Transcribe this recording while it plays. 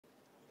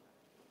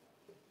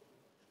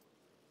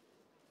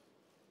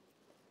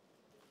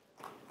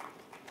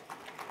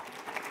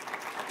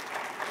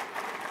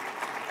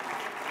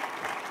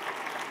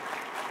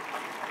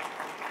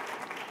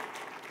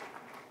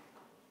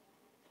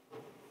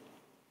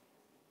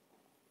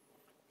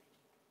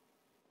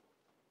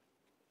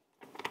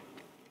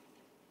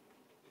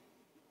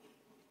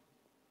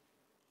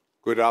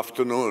Good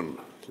afternoon,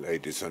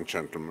 ladies and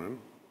gentlemen.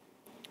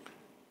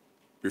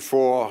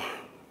 Before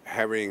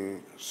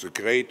having the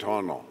great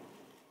honor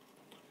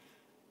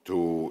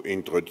to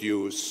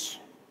introduce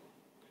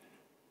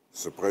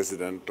the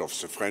President of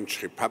the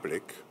French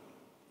Republic,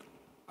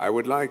 I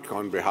would like,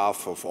 on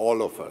behalf of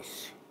all of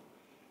us,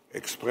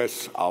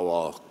 express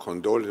our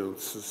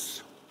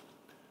condolences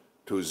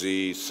to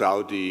the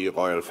Saudi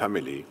royal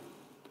family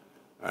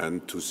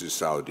and to the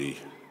Saudi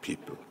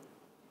people.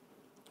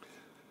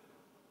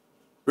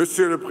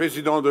 Monsieur le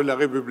Président de la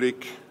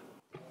République,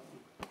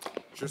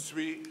 je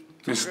suis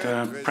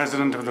Mr.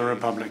 President of the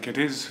Republic, it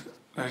is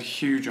a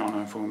huge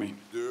honor for me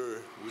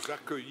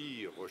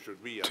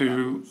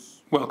to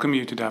welcome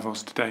you to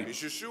Davos today.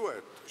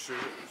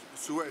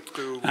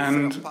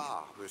 And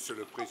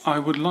I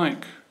would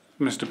like,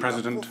 Mr.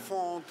 President,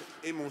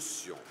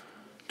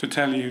 to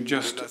tell you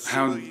just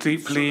how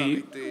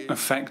deeply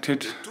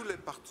affected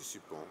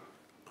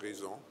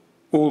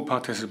all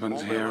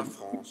participants here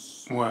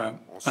were,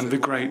 and the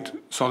great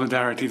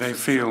solidarity they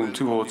feel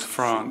towards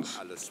France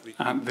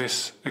at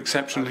this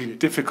exceptionally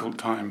difficult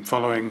time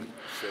following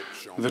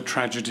the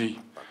tragedy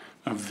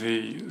of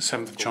the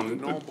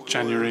 7th of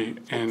January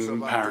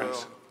in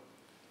Paris.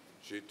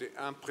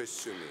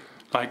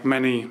 Like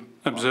many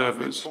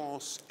observers,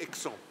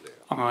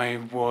 I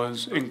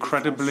was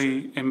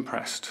incredibly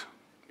impressed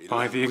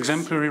by the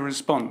exemplary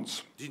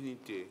response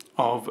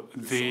of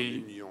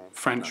the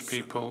French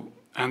people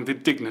and the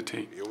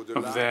dignity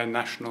of their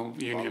national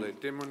union,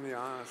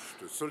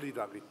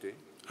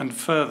 and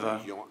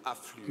further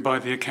by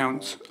the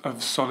accounts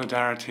of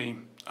solidarity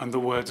and the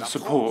words of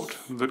support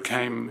that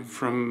came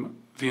from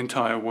the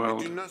entire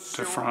world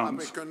to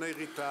France.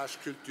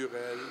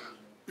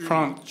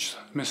 France,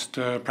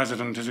 Mr.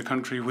 President, is a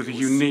country with a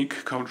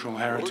unique cultural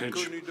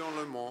heritage,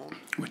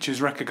 which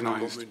is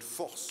recognized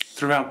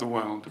throughout the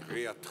world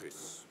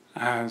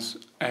as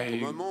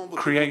a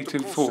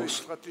creative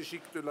force.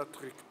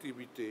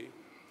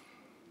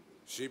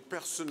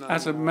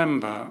 As a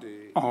member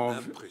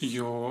of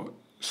your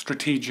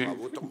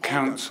strategic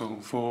council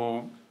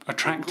for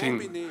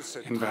attracting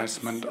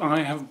investment,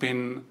 I have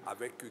been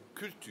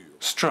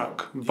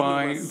struck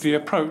by the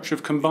approach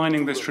of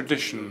combining this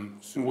tradition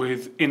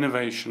with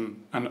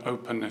innovation and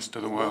openness to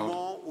the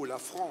world.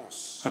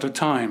 At a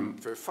time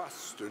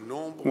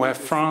where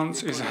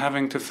France is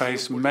having to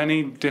face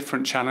many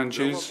different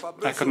challenges,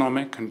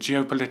 economic and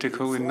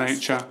geopolitical in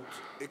nature,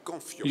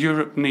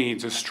 Europe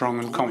needs a strong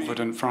and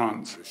confident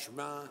France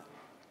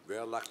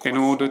in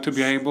order to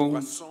be able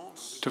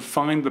to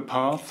find the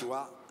path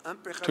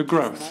to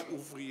growth.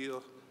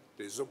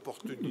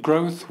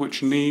 Growth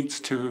which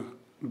needs to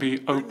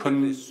be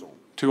open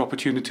to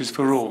opportunities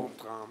for all.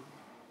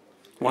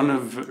 One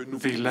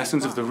of the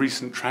lessons of the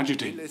recent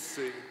tragedy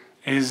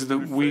is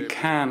that we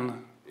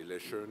can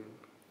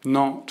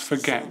not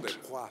forget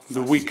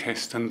the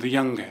weakest and the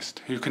youngest,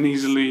 who can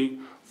easily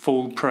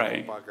fall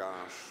prey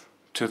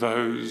to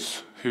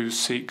those who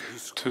seek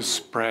to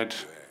spread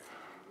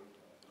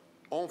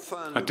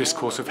a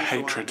discourse of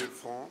hatred.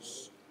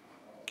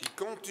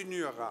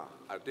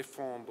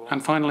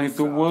 And finally,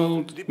 the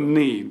world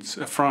needs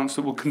a France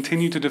that will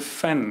continue to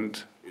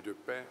defend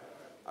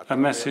a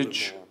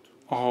message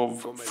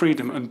of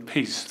freedom and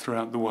peace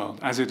throughout the world,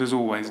 as it has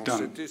always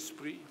done.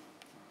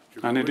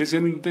 And it is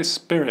in this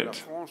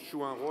spirit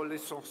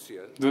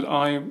that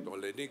I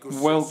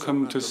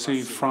welcome to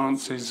see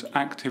France's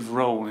active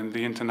role in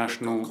the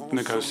international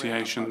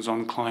negotiations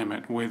on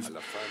climate, with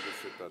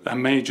a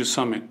major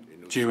summit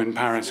due in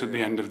Paris at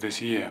the end of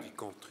this year.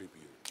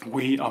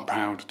 We are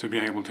proud to be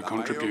able to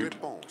contribute.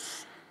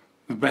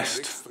 The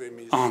best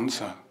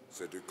answer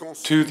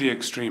to the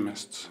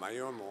extremists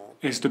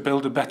is to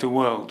build a better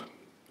world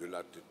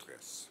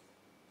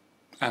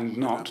and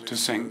not to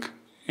sink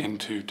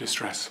into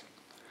distress.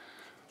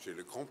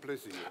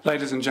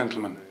 Ladies and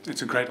gentlemen,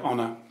 it's a great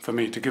honor for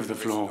me to give the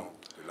floor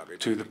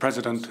to the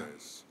President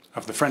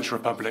of the French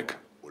Republic,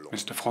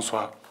 Mr.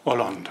 François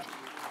Hollande.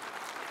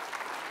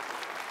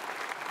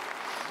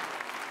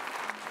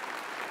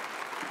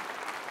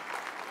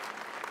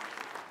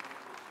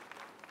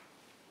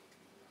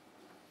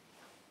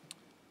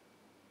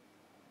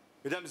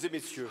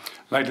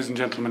 Ladies and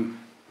gentlemen,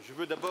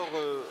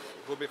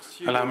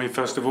 allow me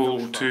first of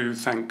all to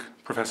thank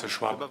Professor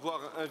Schwab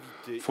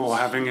for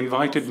having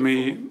invited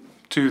me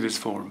to this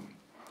forum.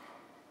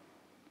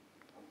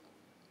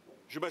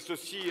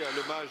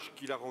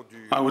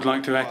 I would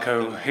like to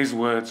echo his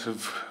words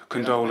of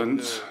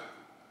condolence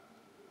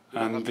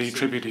and the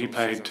tribute he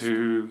paid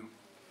to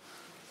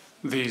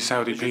the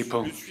Saudi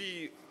people.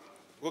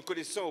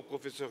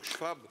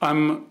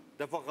 I'm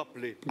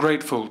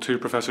grateful to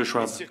Professor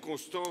Schwab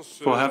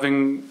for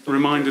having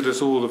reminded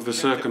us all of the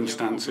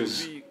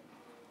circumstances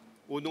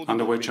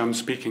under which I'm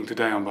speaking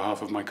today on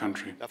behalf of my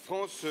country.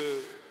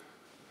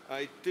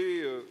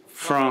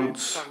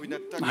 France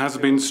has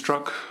been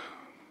struck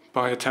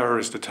by a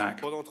terrorist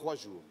attack.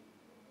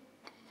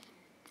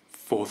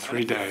 For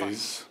 3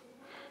 days,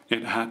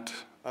 it had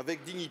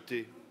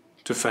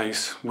to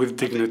face with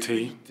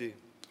dignity,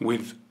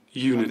 with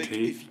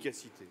unity,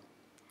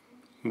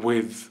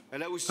 with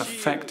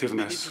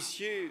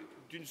effectiveness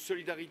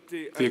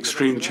the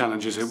extreme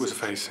challenges it was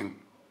facing.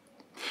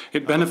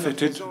 It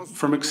benefited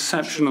from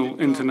exceptional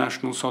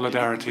international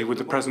solidarity with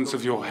the presence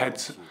of your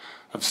heads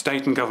of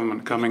state and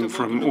government coming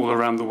from all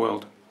around the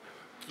world,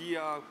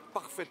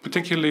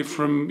 particularly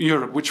from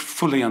Europe, which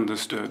fully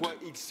understood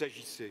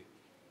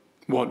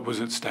what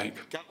was at stake.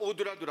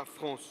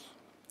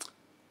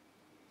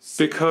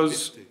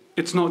 Because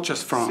it's not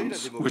just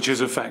France which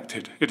is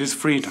affected, it is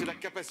freedom,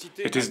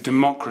 it is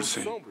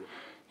democracy,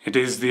 it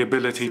is the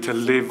ability to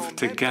live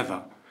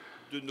together.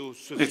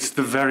 It's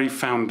the very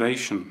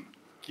foundation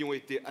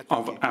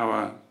of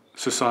our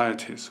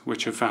societies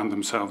which have found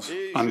themselves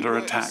under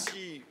attack.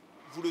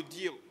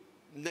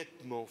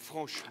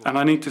 And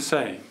I need to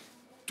say,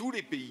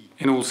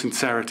 in all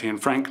sincerity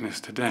and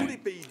frankness today,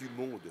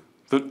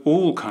 that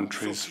all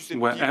countries,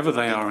 wherever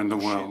they are in the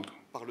world,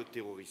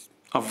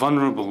 are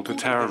vulnerable to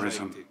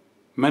terrorism.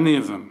 Many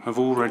of them have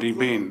already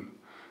been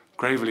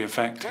gravely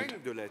affected.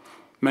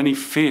 Many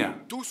fear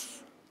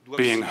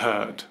being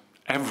hurt.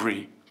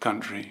 Every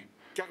country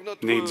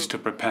needs to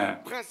prepare.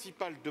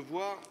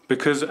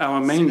 Because our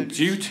main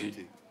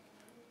duty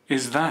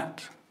is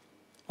that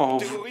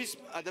of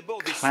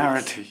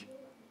clarity,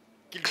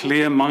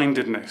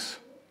 clear-mindedness.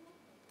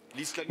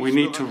 We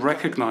need to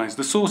recognize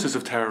the sources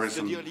of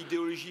terrorism.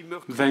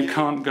 They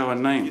can't go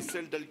unnamed.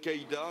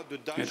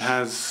 It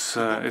has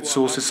its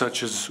sources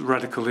such as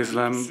radical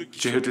Islam,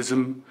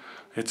 jihadism,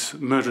 its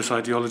murderous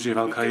ideology of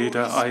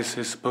Al-Qaeda,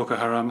 ISIS, Boko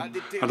Haram,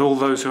 and all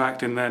those who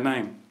act in their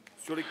name.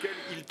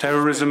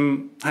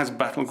 Terrorism has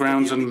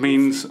battlegrounds and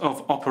means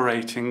of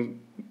operating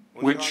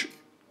which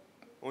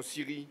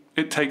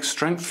it takes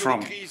strength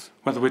from,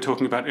 whether we're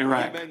talking about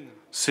Iraq,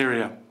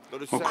 Syria,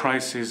 or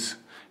crises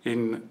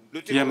in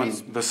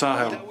Yemen, the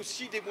Sahel.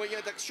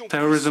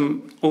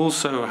 Terrorism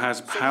also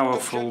has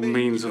powerful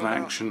means of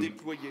action.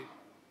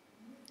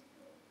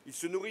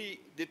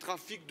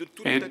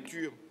 It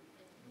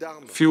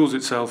fuels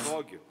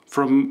itself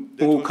from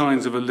all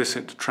kinds of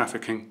illicit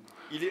trafficking,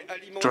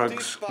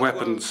 drugs,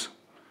 weapons,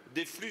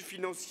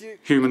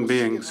 human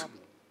beings.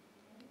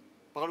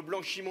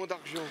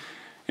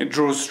 It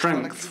draws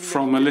strength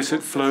from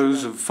illicit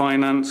flows of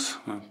finance,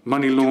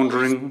 money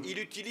laundering,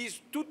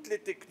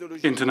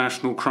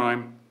 international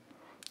crime.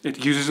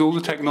 It uses all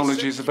the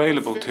technologies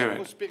available to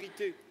it,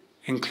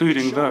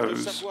 including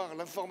those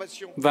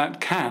that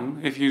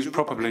can, if used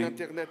properly,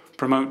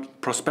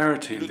 promote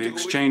prosperity, the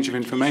exchange of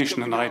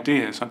information and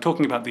ideas. I'm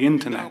talking about the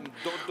internet,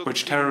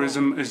 which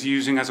terrorism is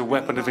using as a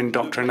weapon of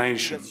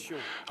indoctrination,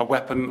 a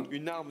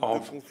weapon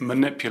of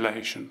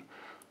manipulation,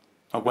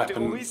 a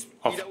weapon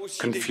of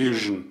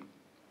confusion.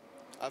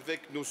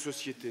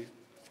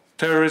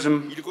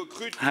 Terrorism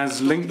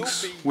has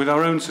links with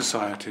our own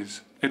societies.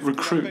 It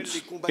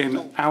recruits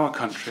in our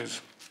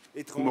countries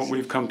what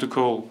we've come to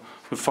call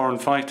the foreign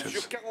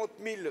fighters.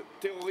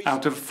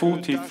 Out of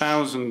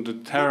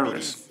 40,000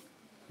 terrorists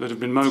that have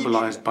been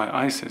mobilized by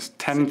ISIS,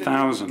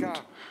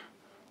 10,000,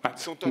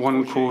 that's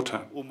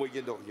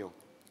 1/4,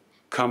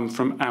 come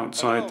from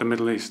outside the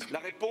Middle East.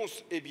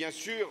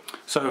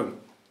 So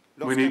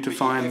we need to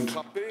find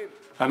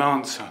an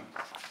answer.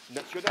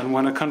 And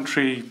when a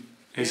country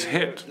is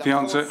hit, the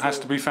answer has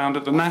to be found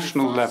at the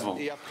national level.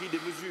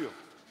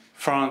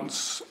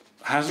 France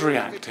has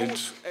reacted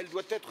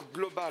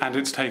and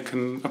it's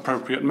taken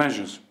appropriate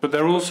measures. But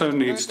there also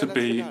needs to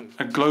be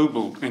a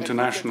global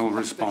international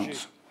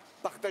response.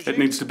 It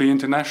needs to be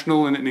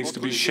international and it needs to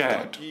be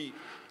shared.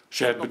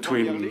 Shared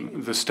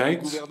between the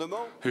states,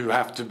 who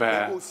have to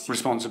bear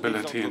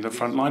responsibility in the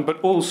front line, but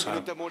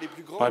also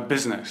by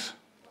business,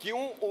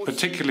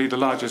 particularly the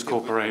largest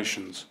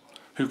corporations,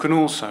 who can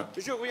also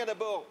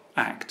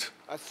act.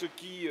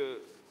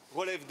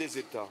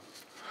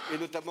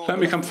 Let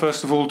me come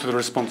first of all to the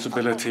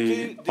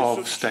responsibility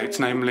of states,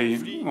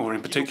 namely, or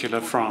in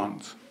particular,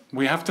 France.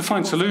 We have to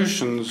find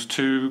solutions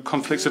to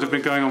conflicts that have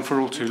been going on for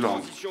all too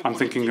long. I'm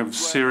thinking of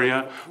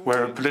Syria,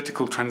 where a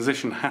political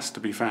transition has to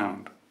be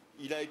found.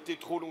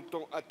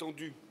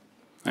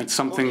 It's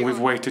something we've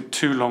waited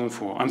too long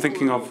for. I'm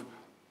thinking of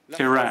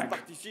Iraq,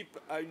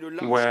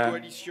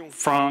 where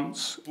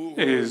France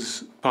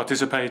is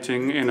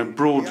participating in a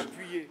broad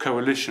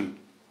coalition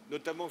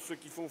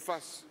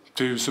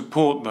to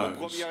support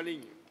those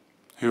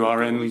who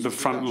are in the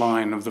front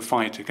line of the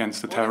fight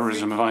against the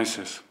terrorism of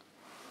ISIS.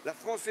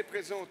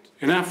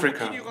 In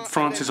Africa,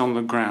 France is on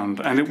the ground,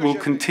 and it will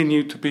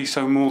continue to be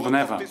so more than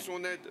ever.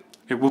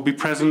 It will be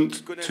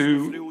present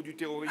to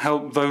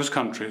help those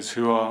countries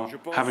who are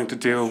having to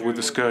deal with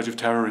the scourge of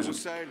terrorism.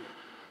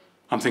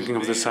 I'm thinking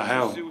of the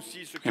Sahel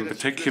in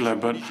particular,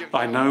 but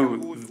I know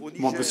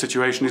what the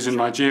situation is in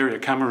Nigeria,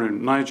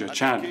 Cameroon, Niger,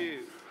 Chad,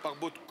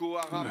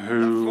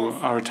 who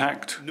are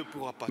attacked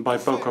by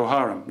Boko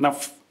Haram. Now,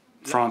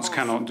 France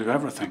cannot do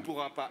everything.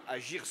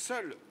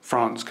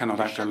 France cannot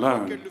act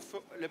alone.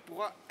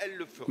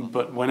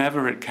 But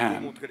whenever it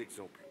can,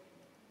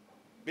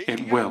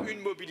 it will,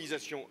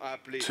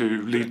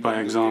 to lead by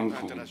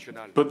example.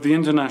 But the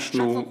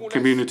international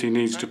community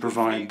needs to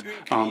provide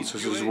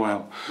answers as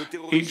well.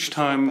 Each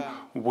time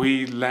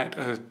we let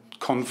a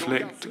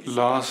conflict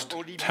last,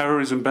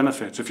 terrorism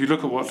benefits. If you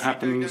look at what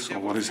happens or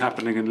what is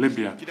happening in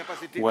Libya,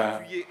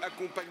 where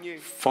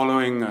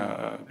following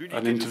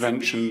an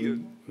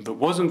intervention that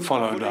wasn't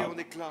followed up,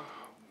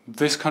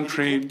 this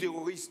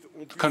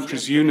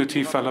country's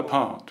unity fell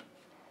apart,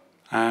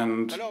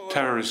 and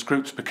terrorist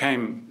groups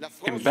became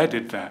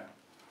embedded there.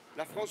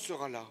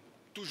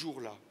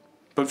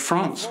 But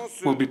France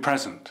will be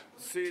present,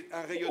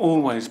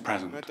 always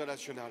present.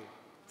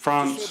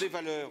 France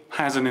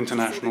has an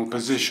international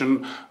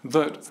position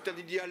that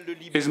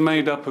is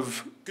made up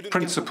of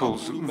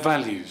principles,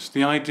 values,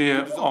 the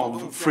idea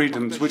of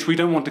freedoms which we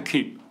don't want to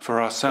keep for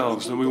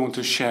ourselves, that we want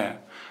to share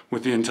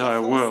with the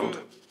entire world.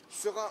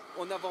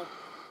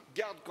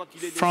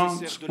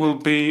 France will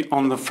be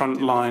on the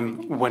front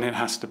line when it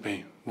has to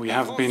be. We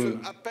have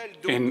been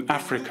in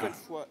Africa.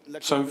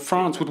 So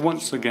France would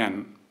once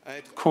again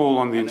call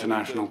on the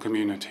international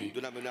community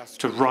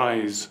to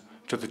rise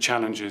to the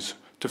challenges,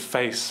 to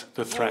face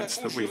the threats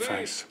that we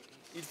face.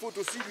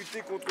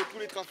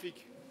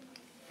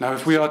 Now,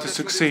 if we are to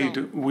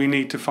succeed, we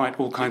need to fight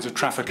all kinds of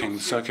trafficking,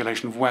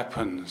 circulation of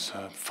weapons,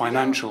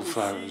 financial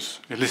flows,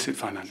 illicit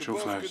financial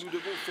flows.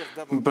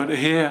 But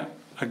here,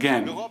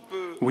 again,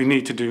 we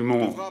need to do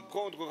more.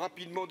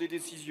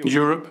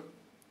 Europe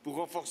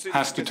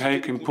has to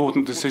take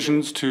important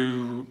decisions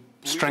to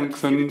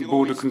strengthen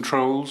border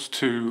controls,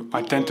 to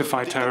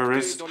identify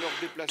terrorists,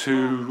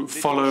 to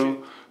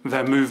follow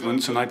their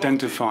movements and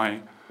identify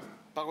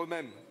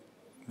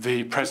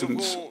the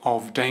presence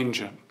of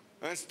danger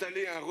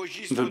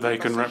that they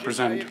can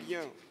represent.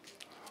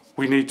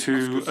 We need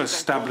to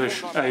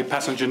establish a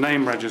passenger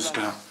name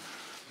register.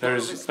 There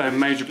is a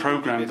major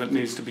program that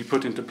needs to be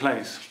put into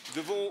place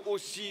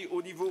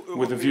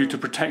with a view to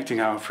protecting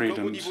our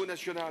freedoms.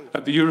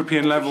 At the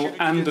European level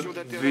and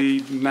at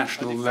the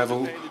national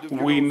level,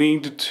 we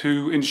need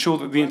to ensure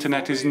that the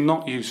internet is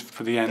not used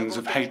for the ends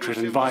of hatred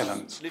and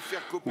violence.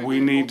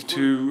 We need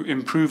to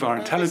improve our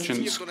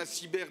intelligence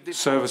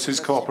services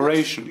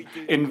cooperation,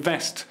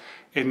 invest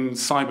in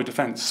cyber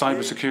defense,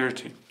 cyber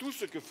security.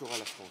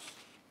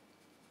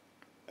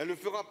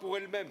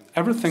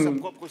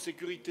 Everything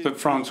that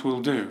France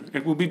will do,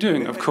 it will be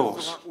doing, of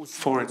course,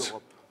 for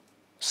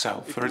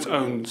itself, for its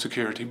own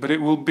security, but it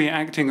will be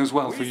acting as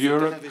well for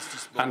Europe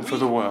and for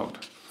the world.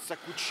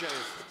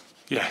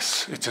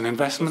 Yes, it's an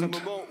investment.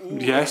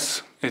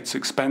 Yes, it's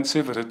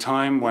expensive at a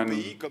time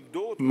when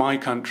my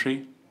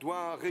country,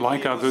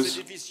 like others,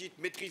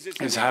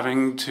 is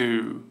having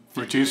to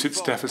reduce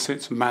its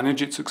deficits,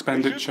 manage its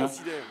expenditure,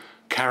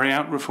 carry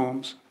out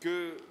reforms.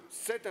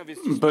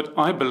 But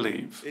I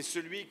believe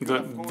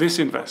that this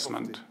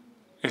investment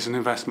is an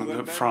investment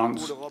that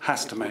France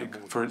has to make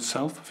for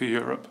itself, for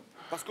Europe,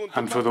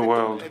 and for the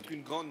world.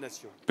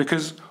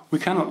 Because we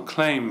cannot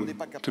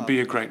claim to be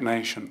a great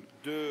nation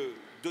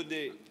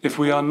if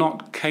we are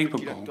not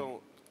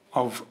capable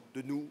of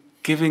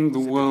giving the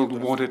world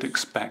what it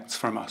expects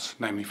from us,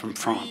 namely from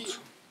France.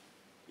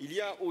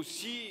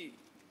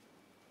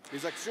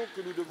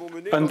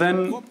 And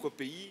then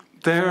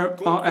there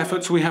are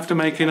efforts we have to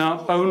make in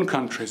our own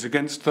countries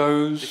against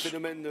those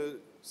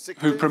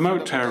who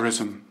promote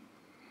terrorism,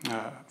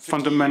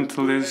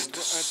 fundamentalist,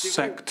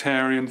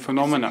 sectarian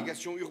phenomena,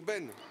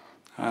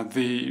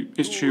 the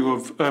issue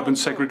of urban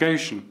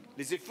segregation.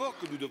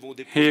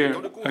 Here,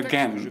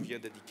 again,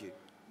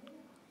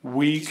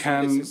 we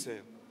can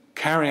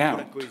carry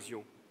out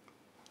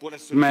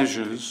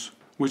measures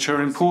which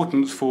are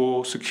important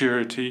for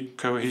security,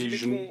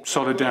 cohesion,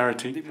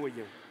 solidarity.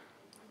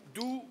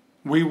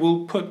 We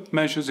will put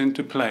measures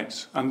into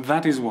place, and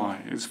that is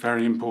why it's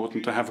very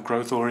important to have a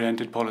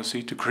growth-oriented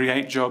policy, to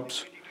create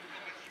jobs,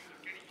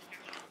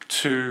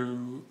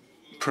 to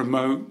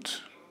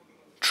promote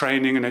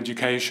training and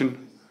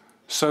education,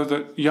 so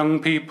that young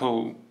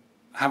people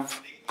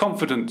have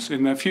confidence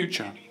in their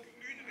future.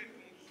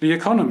 The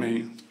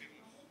economy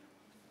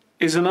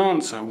is an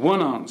answer,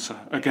 one answer,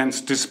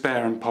 against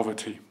despair and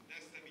poverty.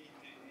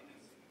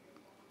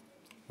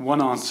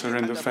 One answer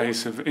in the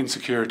face of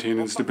insecurity and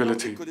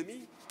instability.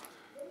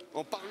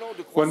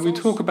 When we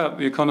talk about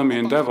the economy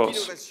in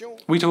Davos,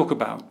 we talk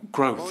about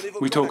growth,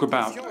 we talk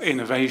about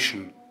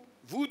innovation.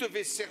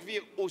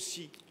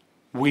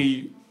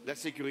 We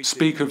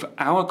speak of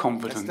our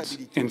confidence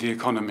in the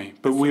economy,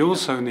 but we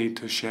also need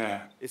to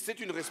share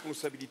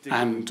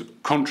and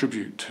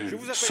contribute to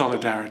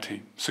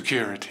solidarity,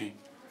 security.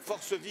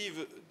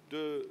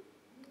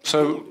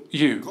 So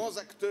you,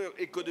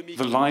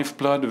 the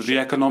lifeblood of the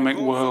economic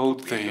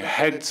world, the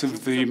heads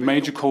of the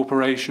major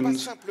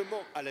corporations,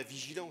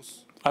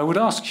 I would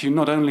ask you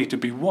not only to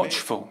be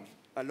watchful,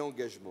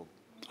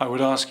 I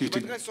would ask you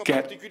to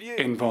get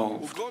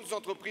involved.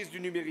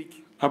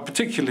 I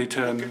particularly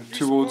turn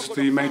towards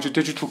the major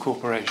digital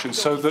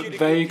corporations so that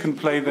they can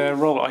play their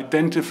role,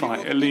 identify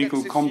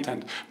illegal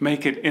content,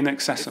 make it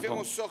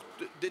inaccessible,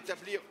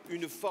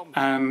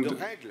 and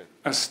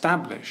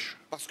establish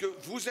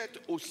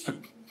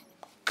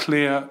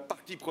clear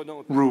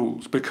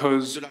rules,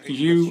 because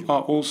you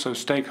are also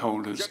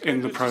stakeholders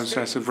in the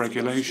process of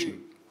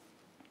regulation.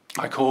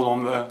 I call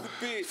on the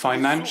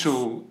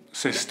financial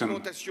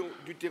system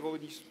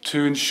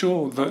to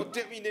ensure that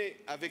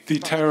the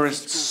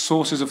terrorists'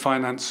 sources of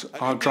finance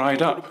are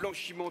dried up,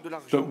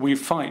 that we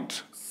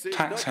fight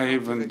tax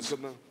havens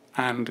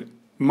and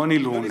money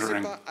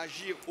laundering.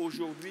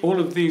 All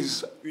of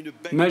these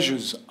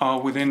measures are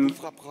within,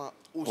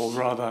 or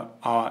rather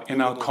are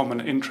in our common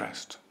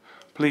interest.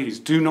 Please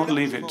do not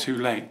leave it too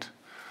late.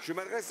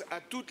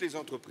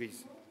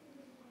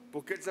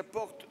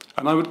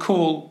 And I would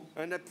call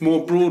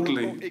more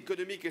broadly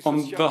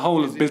on the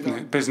whole of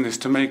business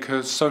to make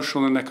a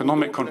social and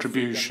economic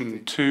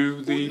contribution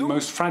to the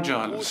most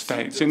fragile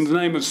states in the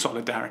name of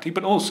solidarity,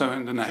 but also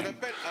in the name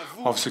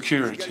of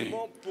security.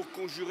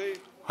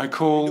 I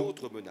call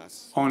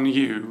on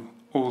you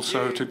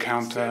also to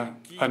counter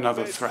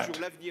another threat,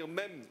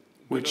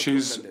 which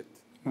is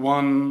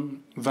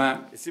one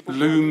that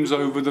looms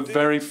over the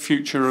very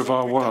future of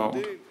our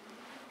world.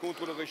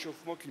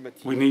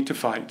 We need to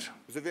fight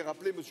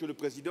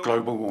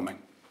global warming.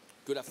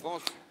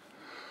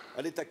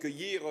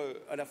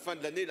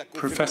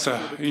 Professor,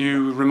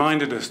 you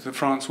reminded us that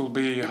France will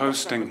be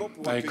hosting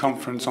a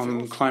conference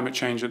on climate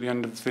change at the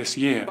end of this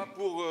year.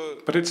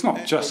 But it's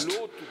not just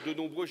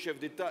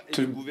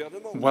to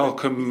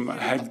welcome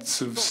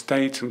heads of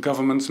state and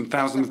governments and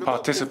thousands of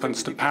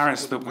participants to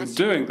Paris that we're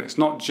doing this,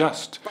 not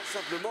just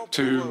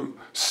to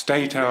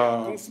state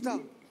our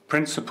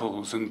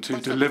principles and to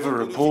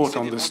deliver a report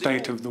on the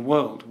state of the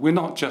world. We're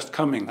not just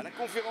coming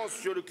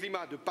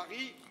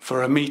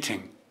for a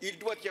meeting.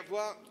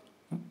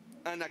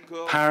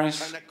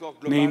 Paris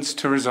needs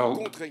to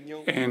result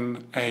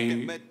in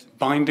a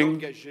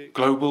binding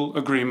global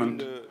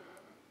agreement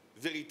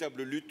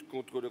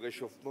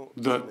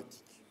that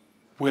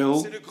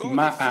will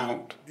map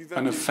out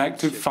an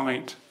effective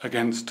fight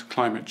against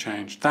climate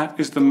change. That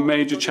is the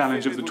major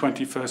challenge of the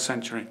 21st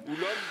century.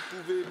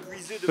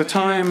 The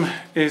time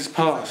is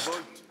past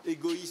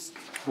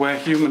where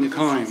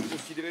humankind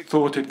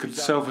thought it could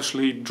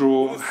selfishly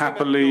draw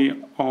happily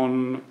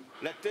on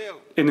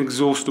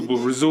inexhaustible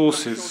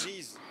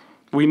resources.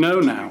 We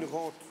know now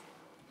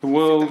the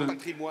world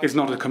is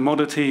not a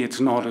commodity, it's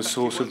not a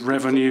source of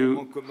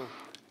revenue,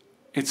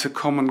 it's a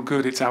common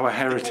good, it's our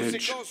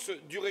heritage.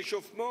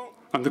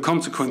 And the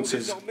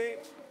consequences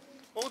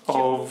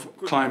of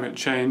climate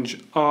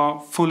change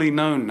are fully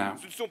known now.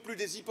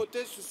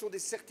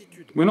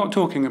 We're not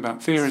talking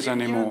about theories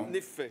anymore.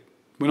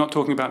 We're not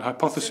talking about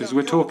hypotheses,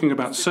 we're talking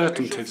about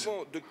certainties.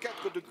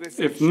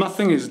 If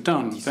nothing is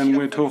done, then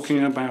we're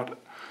talking about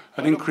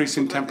an increase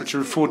in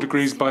temperature of 4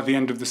 degrees by the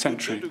end of the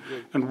century,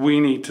 and we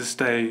need to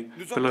stay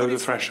below the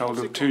threshold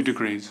of 2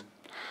 degrees.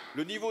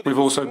 We've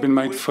also been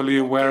made fully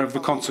aware of the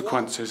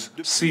consequences.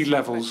 Sea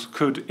levels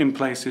could, in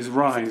places,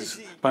 rise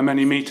by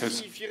many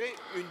meters,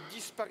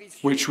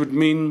 which would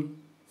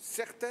mean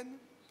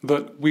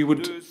that we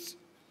would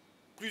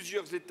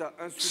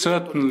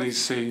certainly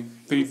see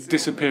the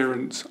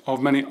disappearance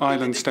of many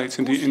island states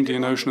in the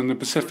Indian Ocean and the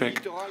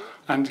Pacific,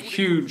 and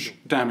huge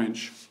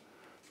damage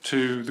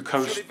to the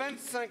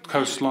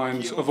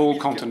coastlines of all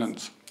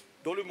continents.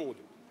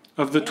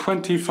 Of the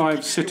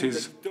 25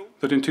 cities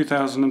that in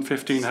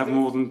 2015 have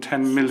more than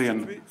 10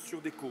 million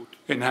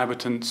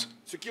inhabitants,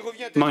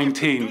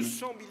 19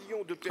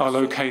 are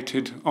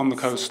located on the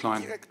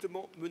coastline,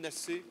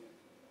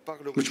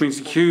 which means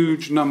a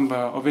huge number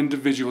of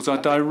individuals are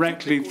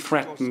directly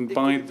threatened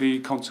by the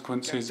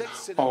consequences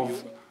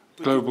of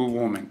global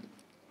warming.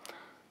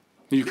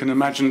 You can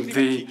imagine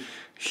the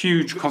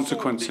huge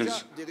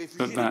consequences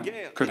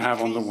that could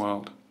have on the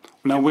world.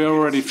 Now, we're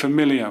already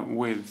familiar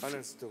with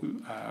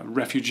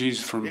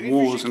refugees from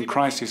wars and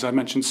crises. I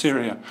mentioned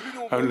Syria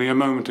only a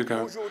moment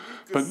ago.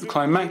 But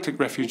climactic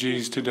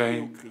refugees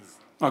today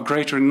are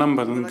greater in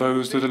number than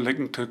those that are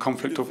linked to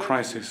conflict or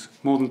crisis,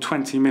 more than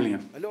 20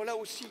 million.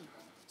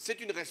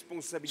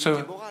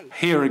 So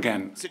here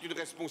again,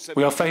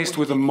 we are faced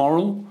with a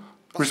moral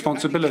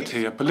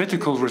responsibility, a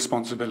political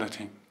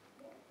responsibility.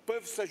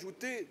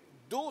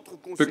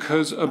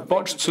 Because a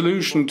botched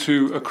solution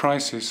to a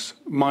crisis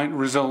might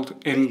result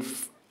in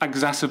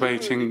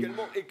exacerbating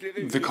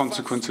the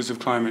consequences of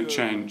climate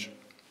change.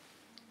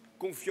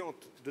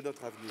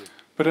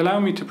 But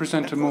allow me to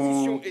present a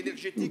more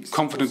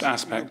confident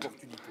aspect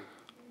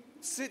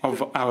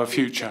of our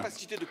future.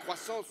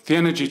 The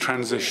energy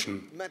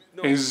transition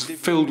is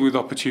filled with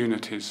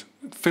opportunities,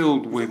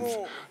 filled with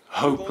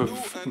hope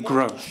of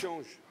growth.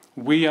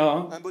 We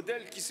are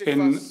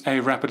in a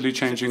rapidly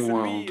changing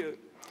world.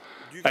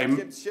 A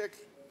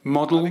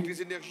model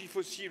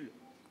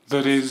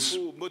that is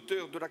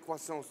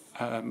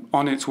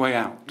on its way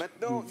out,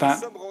 that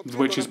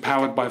which is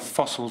powered by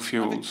fossil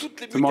fuels,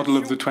 the model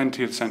of the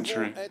 20th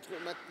century.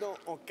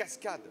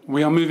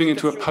 We are moving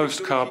into a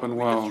post-carbon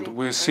world.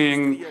 We're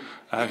seeing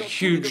a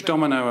huge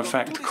domino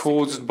effect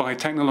caused by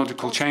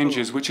technological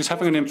changes, which is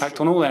having an impact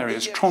on all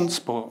areas: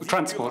 transport,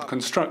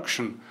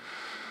 construction,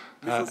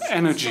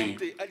 energy,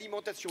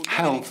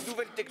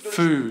 health,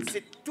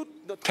 food,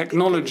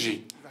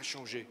 technology.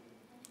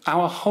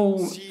 Our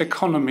whole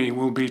economy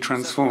will be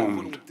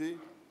transformed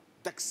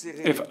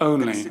if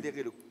only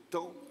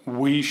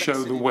we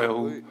show the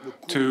will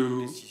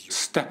to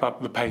step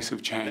up the pace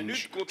of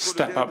change,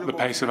 step up the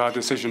pace of our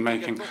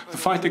decision-making. The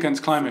fight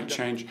against climate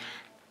change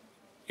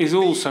is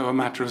also a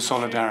matter of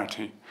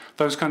solidarity.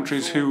 Those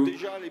countries who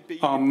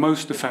are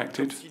most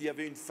affected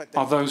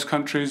are those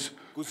countries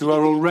who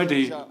are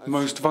already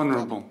most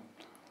vulnerable.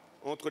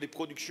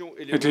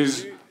 It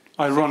is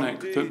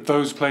ironic that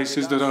those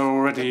places that are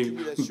already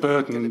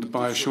burdened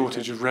by a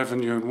shortage of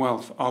revenue and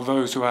wealth are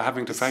those who are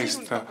having to face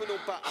the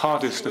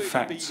hardest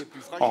effects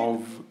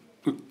of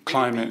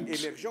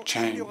climate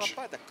change.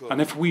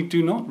 And if we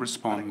do not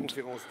respond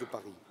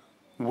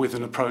with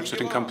an approach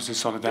that encompasses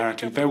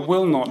solidarity, there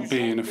will not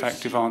be an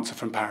effective answer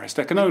from Paris.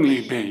 There can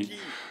only be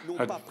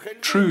a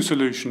true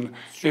solution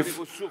if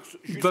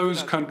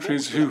those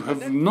countries who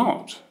have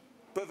not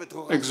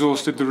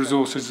exhausted the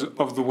resources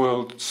of the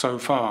world so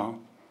far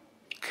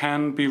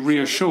can be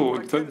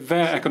reassured that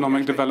their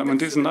economic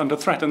development isn't under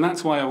threat. And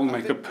that's why I will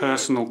make a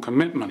personal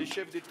commitment,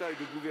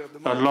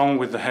 along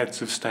with the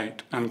heads of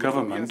state and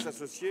government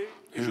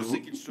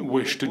who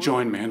wish to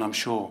join me, and I'm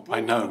sure,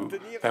 I know,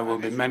 there will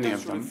be many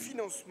of them,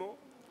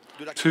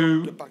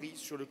 to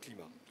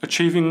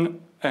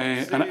achieving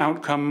an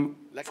outcome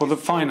for the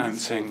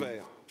financing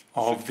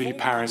of the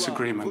Paris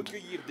Agreement.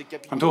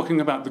 I'm talking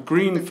about the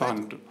Green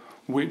Fund,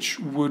 which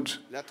would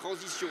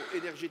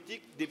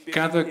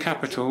gather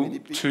capital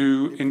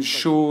to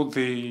ensure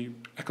the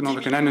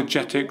economic and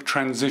energetic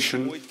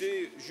transition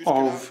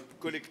of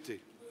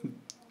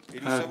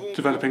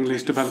developing,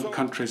 least developed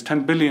countries.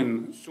 10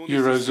 billion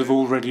euros have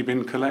already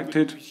been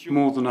collected.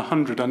 More than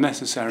 100 are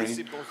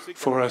necessary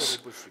for us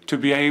to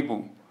be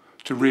able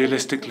to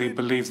realistically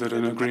believe that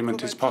an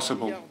agreement is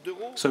possible.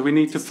 So we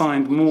need to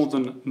find more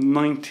than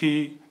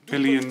 90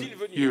 billion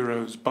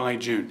euros by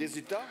June.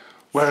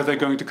 Where are they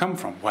going to come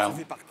from? Well,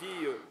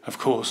 of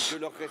course,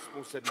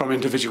 from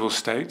individual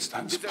states.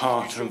 That's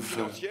part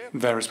of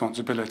their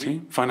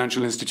responsibility.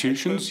 Financial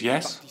institutions,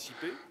 yes,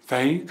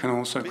 they can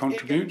also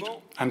contribute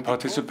and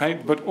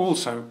participate, but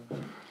also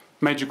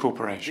major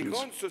corporations.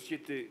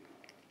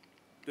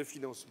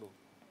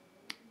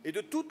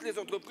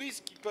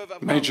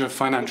 Major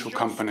financial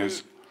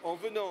companies,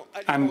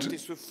 and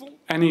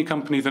any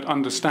company that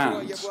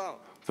understands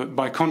that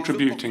by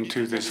contributing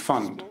to this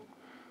fund,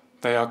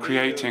 they are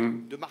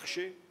creating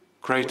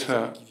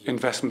greater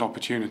investment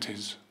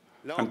opportunities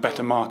and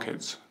better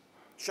markets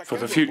for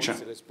the future.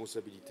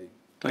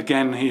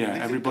 Again, here,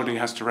 everybody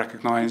has to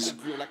recognize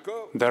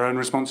their own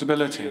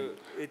responsibility.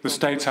 The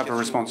states have a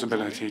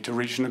responsibility to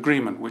reach an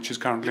agreement, which is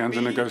currently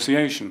under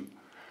negotiation.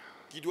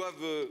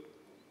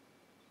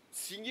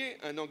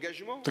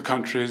 The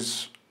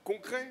countries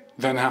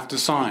then have to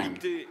sign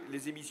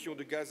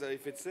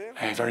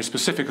a very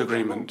specific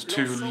agreement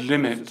to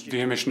limit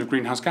the emission of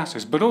greenhouse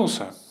gases, but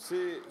also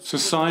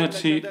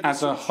society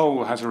as a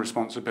whole has a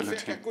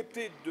responsibility.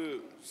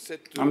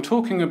 I'm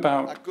talking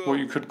about what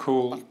you could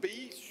call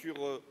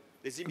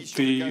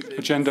the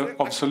agenda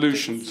of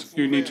solutions.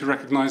 You need to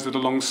recognize that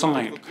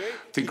alongside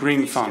the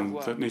Green Fund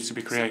that needs to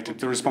be created,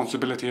 the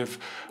responsibility of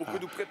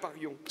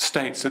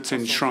states that's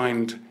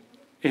enshrined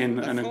in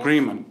an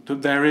agreement,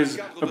 that there is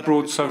a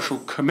broad social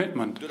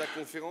commitment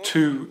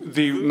to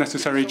the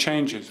necessary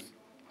changes.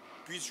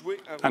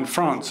 And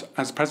France,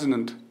 as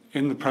president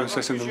in the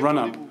process, in the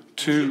run-up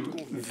to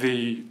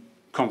the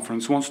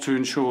conference, wants to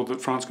ensure that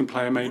France can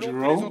play a major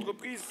role.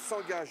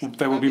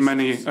 There will be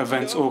many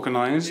events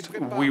organized.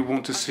 We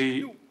want to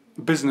see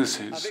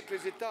businesses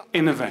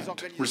innovate,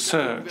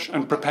 research,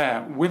 and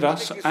prepare with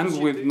us and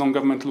with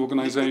non-governmental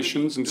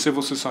organizations and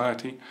civil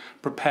society,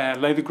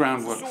 lay the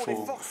groundwork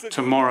for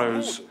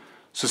tomorrow's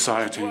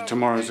society,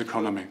 tomorrow's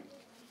economy.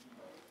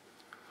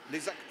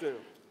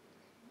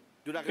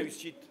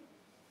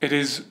 It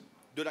is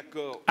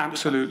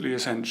absolutely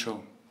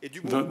essential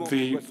that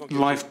the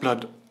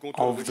lifeblood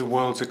of the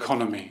world's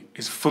economy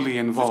is fully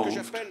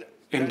involved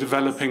in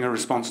developing a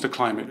response to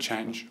climate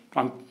change.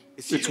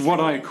 It's what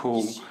I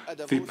call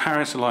the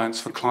Paris Alliance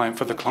for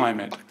the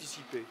Climate.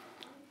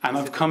 And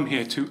I've come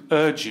here to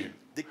urge you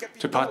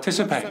to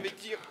participate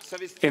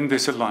in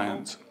this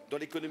alliance.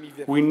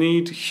 We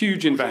need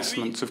huge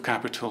investments of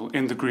capital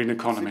in the green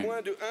economy.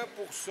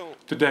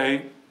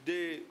 Today,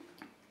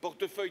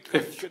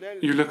 if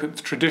you look at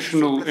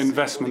traditional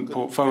investment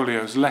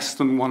portfolios, less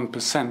than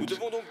 1%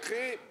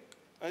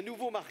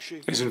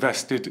 is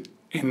invested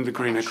in the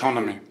green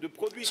economy.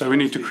 So we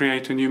need to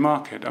create a new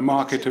market, a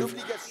market of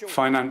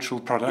financial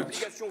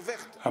products,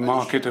 a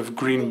market of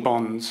green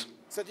bonds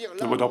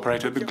that would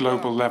operate at the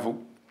global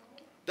level.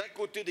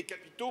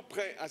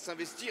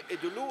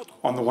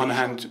 On the one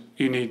hand,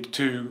 you need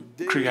to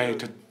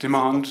create a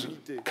demand,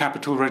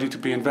 capital ready to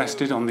be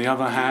invested. On the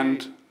other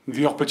hand,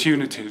 the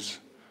opportunities,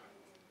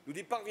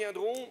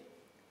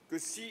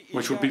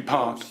 which would be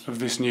part of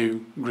this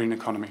new green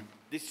economy.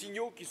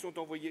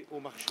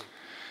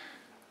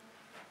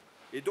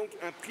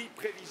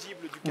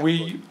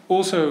 We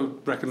also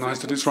recognise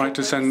that it's right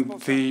to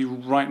send the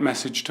right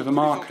message to the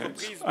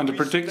markets, and a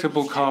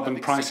predictable carbon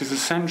price is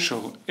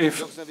essential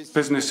if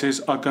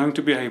businesses are going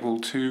to be able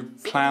to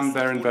plan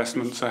their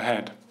investments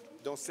ahead.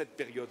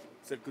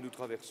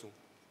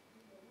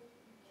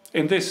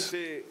 In this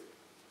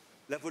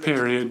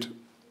period,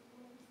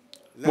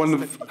 one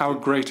of our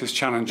greatest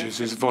challenges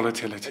is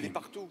volatility,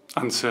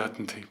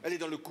 uncertainty.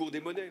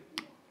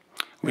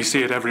 We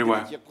see it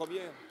everywhere,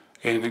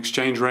 in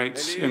exchange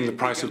rates, in the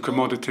price of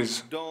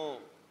commodities,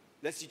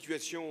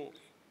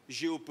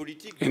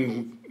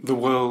 in the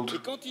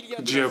world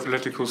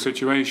geopolitical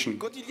situation.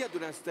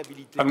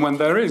 And when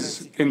there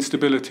is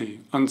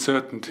instability,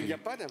 uncertainty,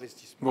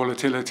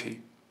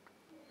 volatility,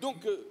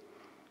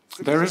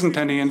 there isn't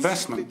any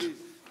investment.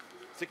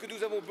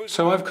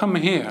 So I've come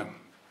here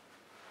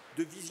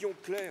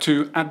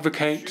to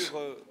advocate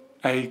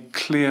a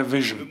clear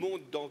vision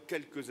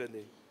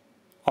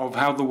of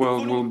how the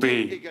world will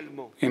be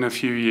in a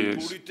few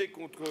years,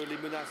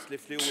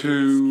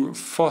 to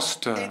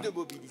foster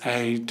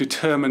a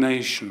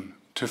determination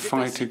to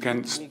fight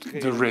against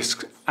the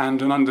risks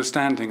and an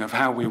understanding of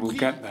how we will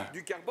get there.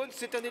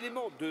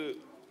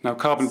 Now,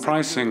 carbon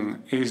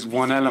pricing is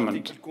one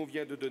element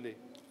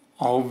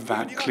of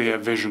that clear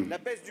vision.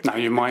 Now,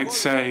 you might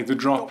say the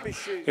drop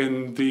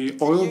in the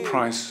oil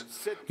price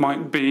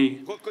might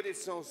be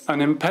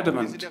an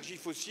impediment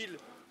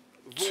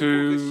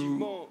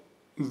to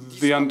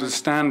the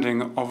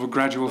understanding of a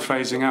gradual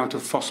phasing out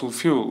of fossil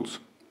fuels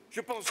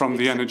from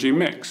the energy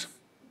mix.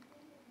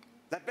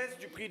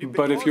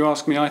 But if you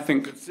ask me, I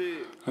think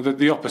that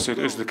the opposite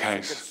is the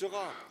case.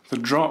 The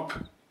drop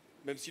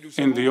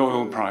in the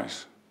oil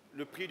price,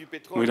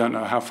 we don't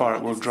know how far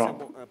it will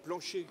drop.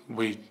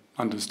 We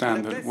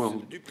understand that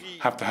we'll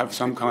have to have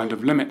some kind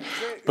of limit.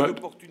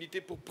 But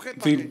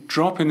the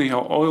drop in the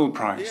oil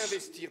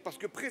price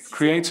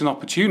creates an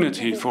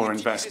opportunity for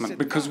investment,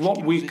 because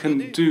what we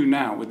can do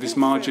now with this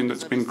margin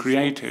that's been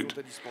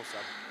created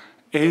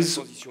is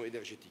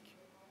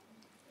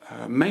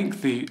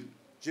make the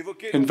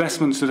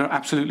investments that are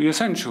absolutely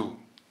essential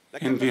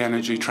in the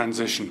energy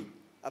transition.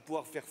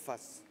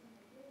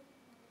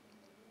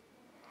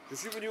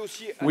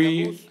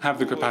 We have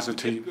the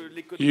capacity,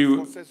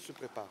 you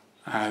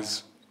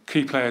as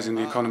key players in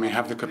the economy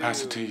have the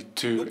capacity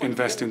to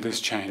invest in this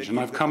change. And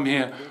I've come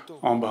here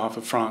on behalf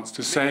of France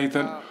to say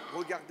that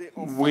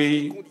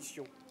we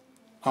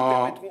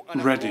are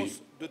ready.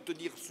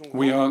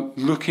 We are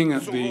looking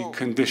at the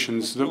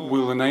conditions that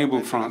will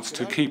enable France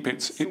to keep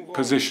its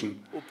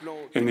position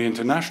in the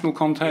international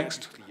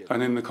context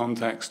and in the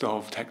context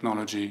of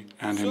technology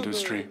and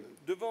industry.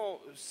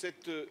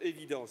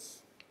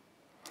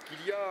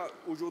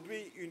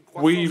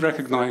 We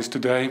recognize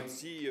today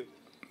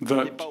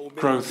that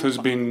growth has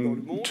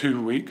been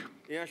too weak.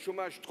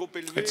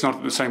 It's not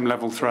at the same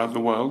level throughout the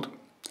world,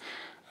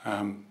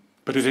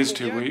 but it is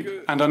too weak,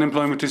 and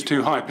unemployment is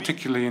too high,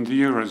 particularly in the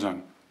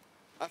Eurozone.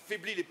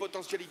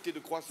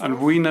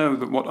 And we know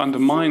that what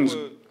undermines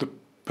the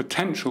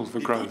potential for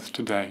growth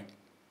today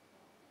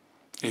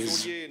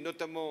is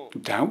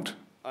doubt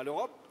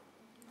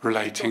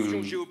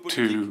relating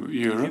to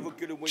Europe,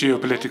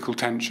 geopolitical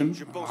tension.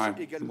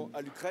 I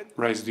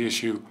raised the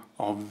issue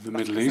of the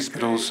Middle East,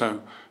 but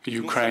also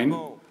Ukraine,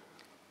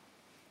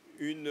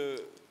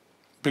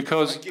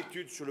 because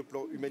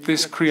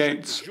this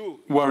creates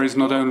worries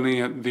not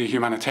only at the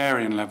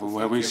humanitarian level,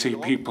 where we see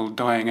people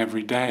dying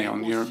every day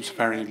on Europe's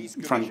very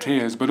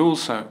frontiers, but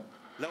also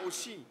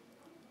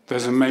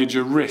there's a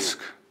major risk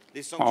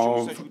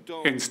of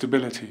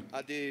instability.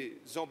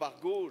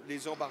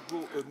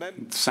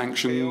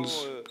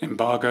 Sanctions,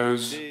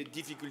 embargoes,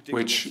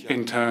 which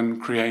in turn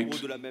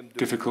create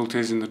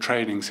difficulties in the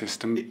trading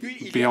system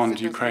beyond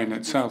Ukraine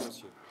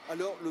itself.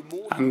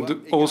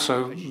 And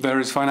also there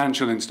is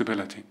financial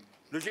instability.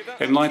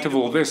 In light of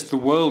all this, the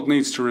world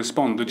needs to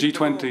respond. The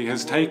G20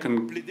 has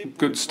taken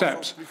good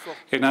steps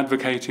in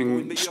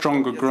advocating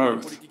stronger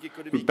growth,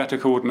 better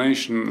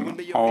coordination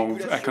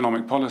of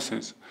economic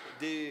policies,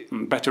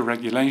 better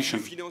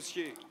regulation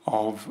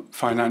of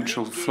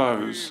financial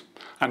flows,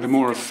 and a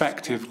more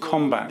effective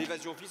combat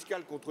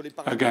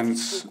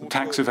against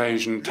tax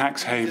evasion,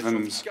 tax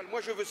havens.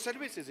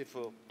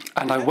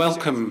 And I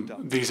welcome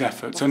these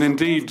efforts, and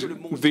indeed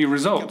the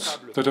results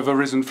that have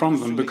arisen from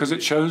them, because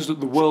it shows that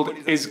the world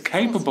is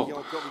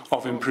capable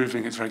of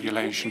improving its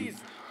regulation.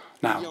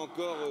 Now,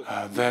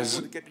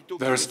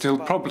 there are still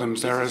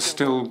problems. There are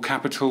still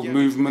capital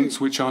movements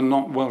which are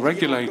not well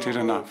regulated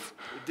enough.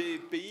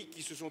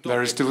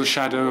 There is still a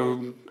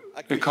shadow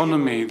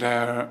economy.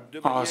 There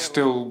are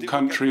still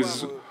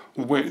countries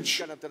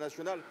which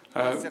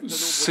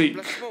seek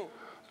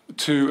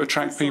to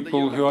attract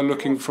people who are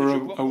looking for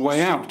a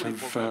way out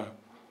of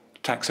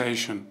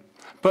taxation.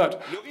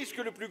 But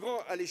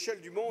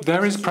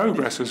there is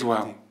progress as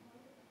well.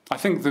 I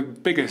think the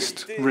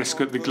biggest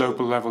risk at the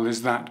global level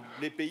is that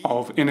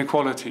of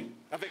inequality.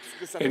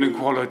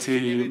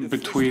 Inequality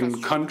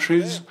between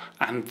countries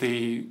and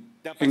the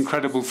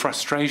incredible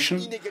frustration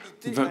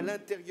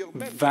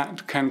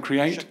that can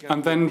create,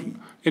 and then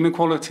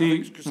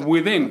inequality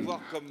within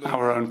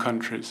our own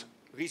countries.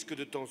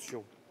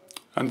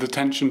 and the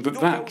tension that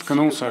that can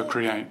also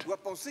create.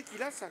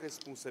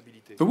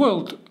 The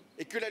world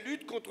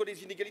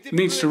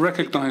needs to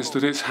recognize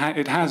that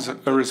it has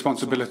a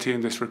responsibility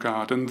in this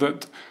regard, and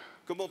that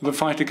the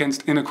fight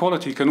against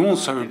inequality can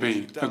also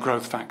be a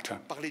growth factor.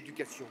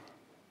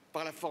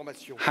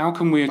 How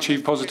can we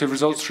achieve positive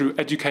results? Through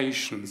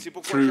education,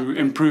 through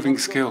improving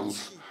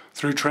skills,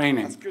 through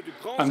training.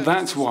 And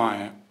that's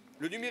why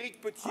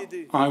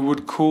I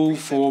would call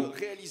for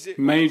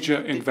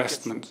major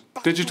investment.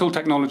 Digital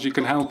technology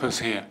can help us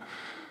here.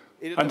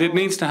 And it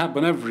needs to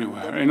happen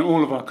everywhere, in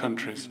all of our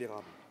countries,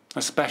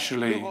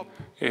 especially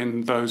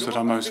in those that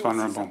are most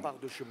vulnerable.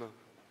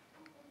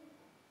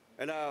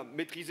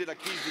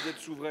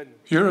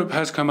 Europe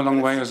has come a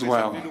long way as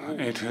well.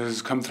 It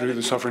has come through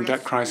the sovereign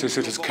debt crisis,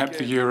 it has kept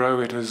the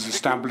euro, it has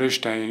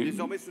established a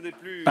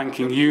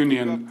banking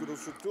union,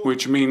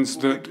 which means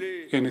that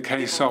in the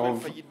case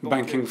of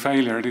banking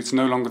failure, it is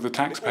no longer the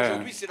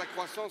taxpayer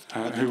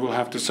who will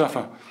have to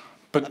suffer.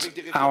 But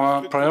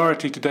our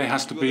priority today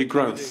has to be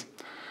growth,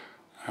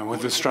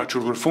 with the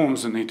structural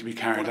reforms that need to be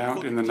carried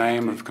out in the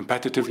name of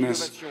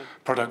competitiveness,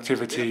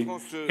 productivity,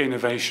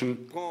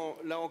 innovation.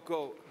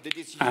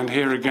 And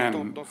here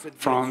again,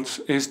 France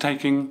is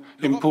taking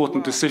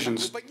important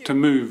decisions to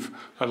move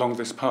along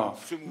this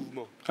path.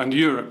 And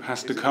Europe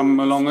has to come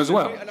along as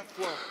well.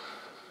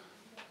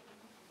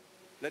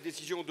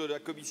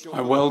 I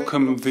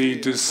welcome the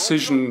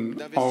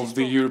decision of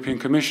the European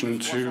Commission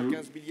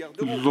to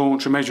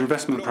launch a major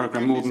investment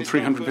programme, more than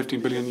 350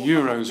 billion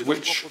euros,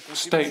 which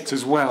states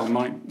as well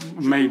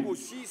may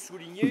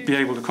be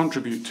able to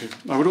contribute to.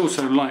 I would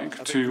also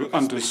like to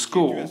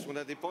underscore,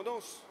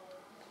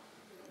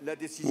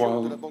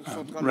 while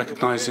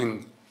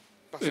recognising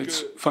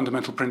its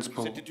fundamental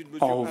principle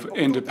of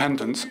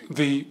independence,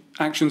 the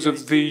actions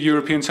of the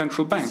European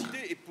Central Bank,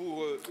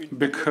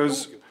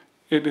 because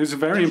it is a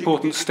very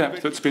important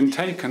step that's been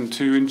taken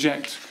to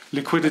inject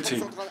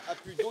liquidity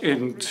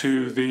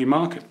into the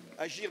market.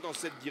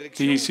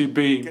 The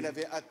ECB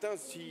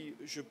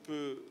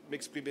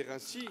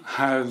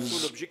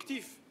has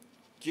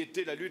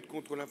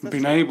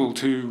been able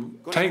to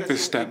take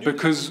this step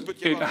because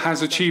it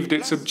has achieved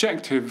its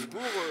objective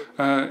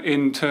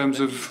in terms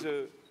of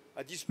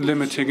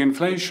limiting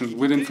inflation.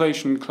 With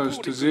inflation close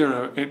to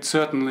zero, it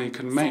certainly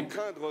can make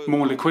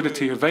more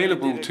liquidity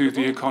available to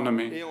the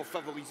economy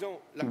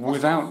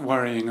without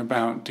worrying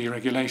about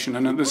deregulation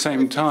and at the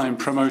same time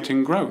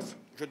promoting growth.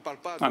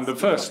 And the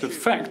first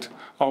effect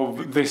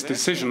of this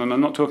decision, and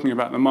I'm not talking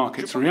about the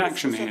market's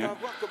reaction here,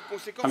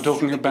 I'm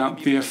talking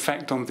about the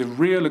effect on the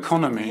real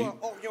economy,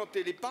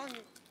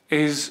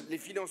 is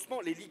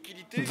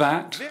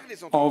that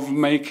of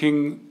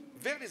making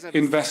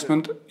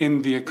investment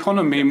in the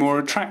economy more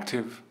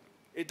attractive,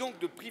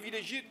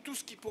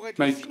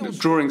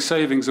 drawing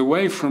savings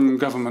away from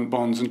government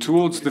bonds and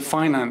towards the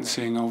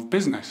financing of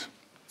business.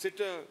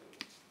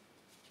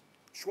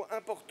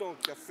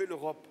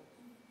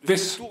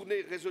 This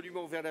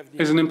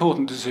is an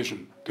important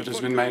decision that has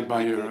been made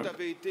by Europe,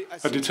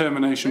 a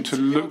determination to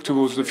look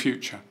towards the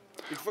future.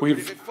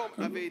 We've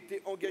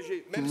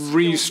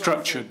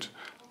restructured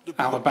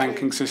our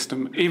banking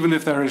system, even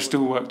if there is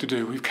still work to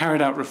do. We've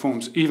carried out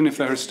reforms, even if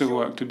there is still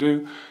work to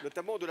do.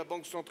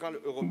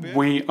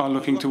 We are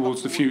looking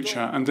towards the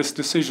future, and this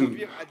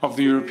decision of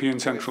the European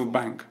Central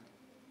Bank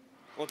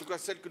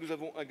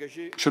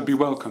should be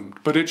welcomed.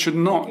 But it should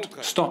not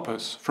stop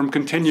us from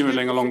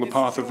continuing along the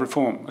path of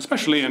reform,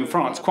 especially in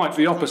France. Quite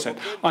the opposite.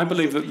 I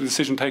believe that the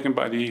decision taken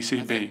by the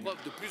ECB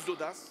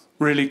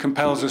really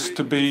compels us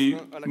to be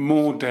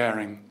more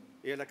daring,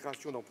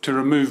 to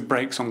remove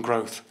brakes on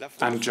growth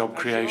and job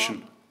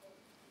creation.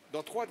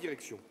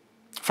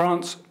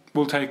 France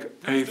will take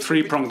a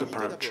three-pronged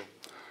approach.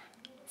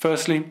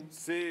 Firstly,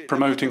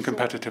 promoting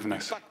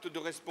competitiveness.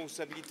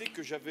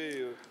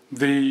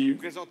 The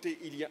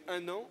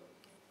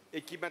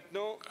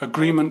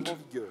agreement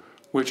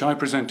which I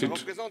presented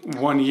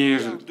 1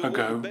 year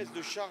ago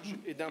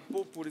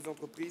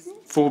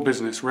for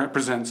business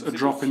represents a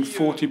drop in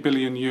 40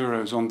 billion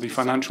euros on the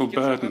financial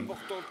burden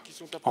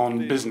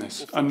on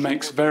business and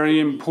makes very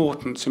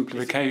important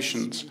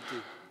simplifications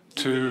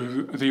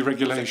to the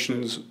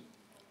regulations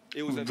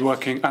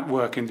at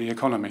work in the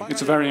economy.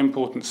 It's a very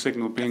important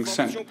signal being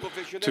sent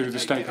to the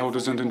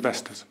stakeholders and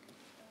investors.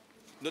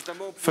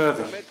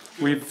 Further,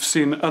 we've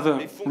seen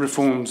other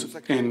reforms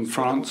in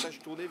France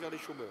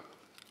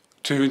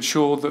to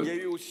ensure that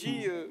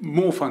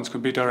more funds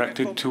can be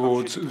directed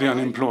towards the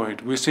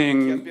unemployed. We're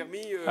seeing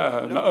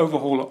an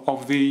overhaul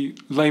of the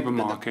labour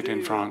market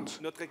in France,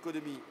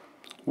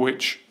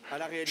 which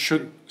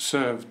should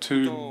serve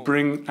to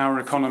bring our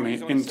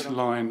economy into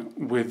line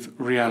with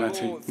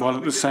reality, while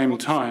at the same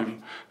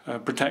time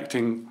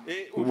protecting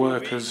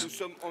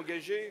workers.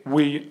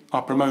 We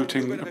are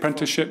promoting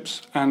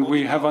apprenticeships, and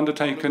we have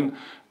undertaken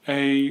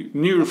a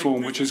new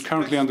reform which is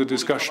currently under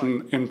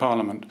discussion in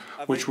Parliament,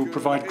 which will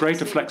provide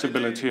greater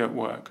flexibility at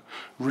work,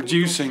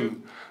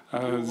 reducing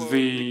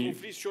the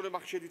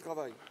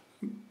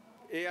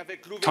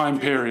time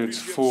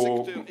periods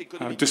for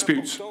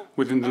disputes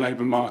within the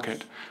labour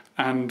market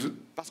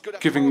and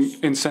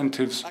giving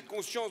incentives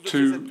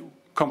to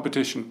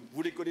competition.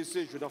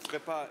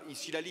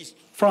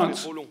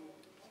 France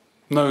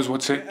knows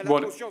what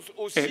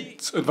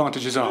its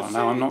advantages are.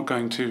 Now, I'm not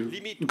going to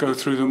go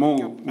through them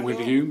all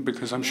with you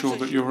because I'm sure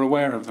that you're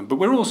aware of them. But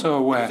we're also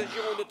aware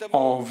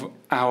of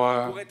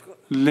our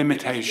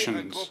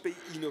limitations,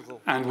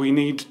 and we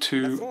need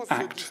to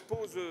act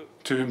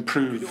to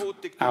improve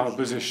our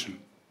position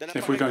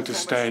if we're going to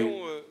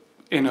stay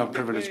in our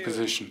privileged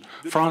position.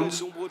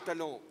 France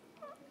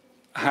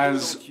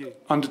has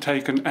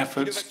undertaken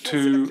efforts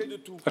to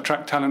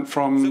attract talent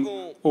from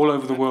all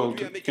over the world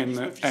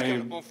in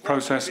a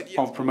process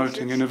of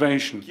promoting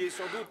innovation.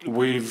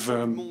 We've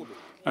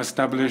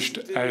established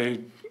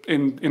an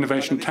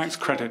innovation tax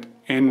credit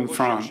in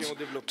France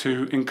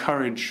to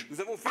encourage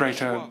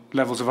greater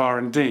levels of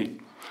R&D.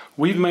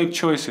 We've made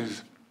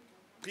choices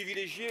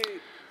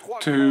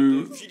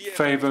to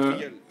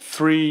favour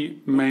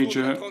three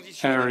major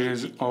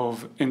areas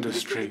of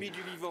industry: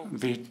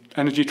 the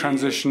energy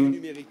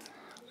transition,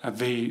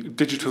 the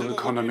digital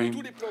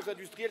economy,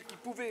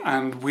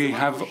 and we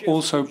have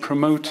also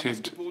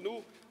promoted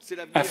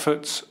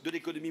efforts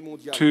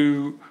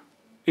to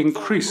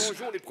increase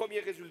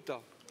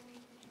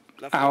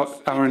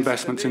our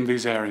investments in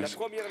these areas.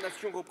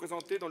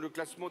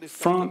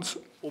 France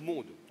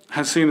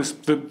has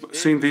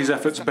seen these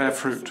efforts bear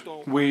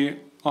fruit. We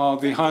are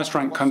the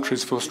highest-ranked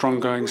countries for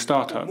strong-growing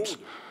startups.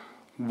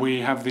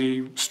 We have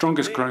the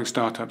strongest growing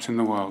startups in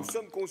the world.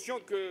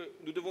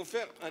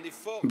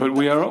 But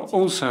we are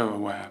also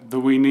aware that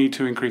we need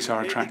to increase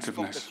our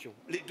attractiveness.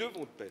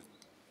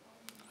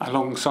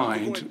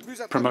 Alongside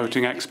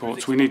promoting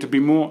exports, we need to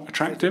be more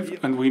attractive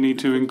and we need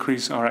to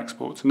increase our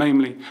exports.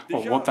 Namely,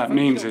 or what that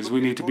means is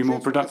we need to be more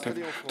productive.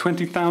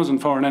 20,000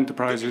 foreign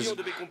enterprises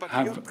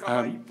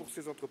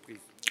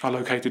are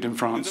located in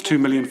France. 2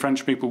 million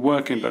French people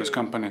work in those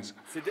companies.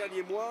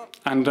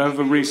 And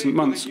over recent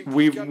months,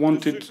 we've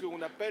wanted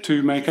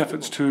to make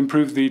efforts to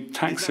improve the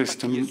tax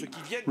system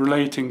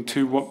relating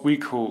to what we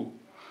call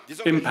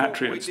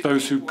impatriates,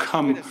 those who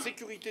come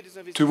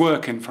to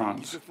work in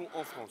France.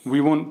 We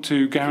want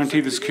to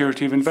guarantee the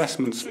security of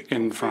investments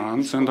in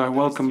France, and I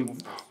welcome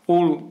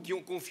all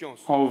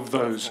of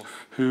those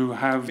who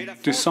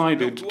have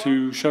decided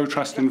to show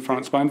trust in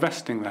France by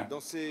investing there.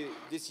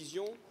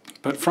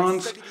 But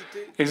France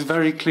is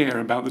very clear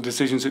about the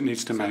decisions it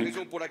needs to make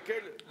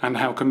and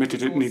how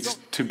committed it needs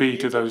to be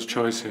to those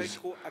choices.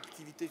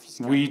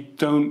 We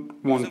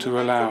don't want to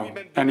allow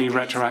any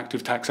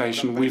retroactive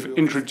taxation. We've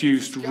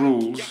introduced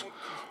rules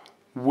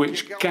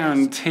which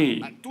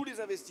guarantee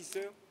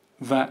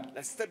that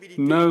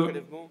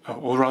that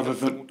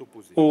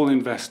all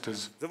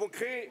investors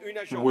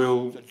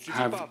will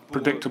have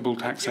predictable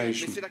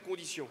taxation.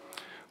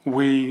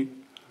 We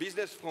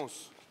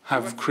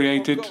have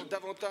created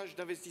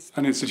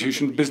an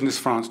institution, Business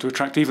France, to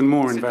attract even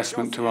more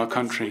investment to our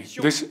country.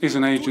 This is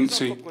an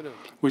agency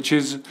which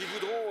is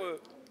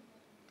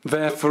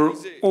there for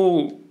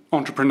all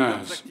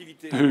entrepreneurs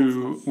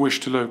who wish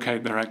to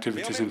locate their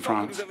activities in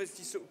France.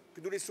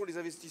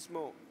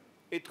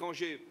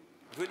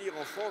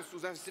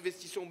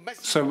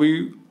 So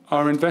we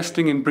are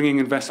investing in bringing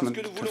investment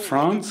to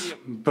France,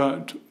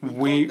 but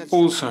we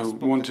also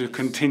want to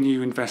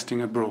continue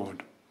investing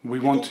abroad. We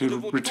want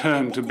to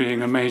return to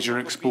being a major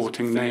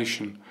exporting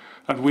nation.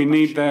 And we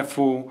need,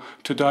 therefore,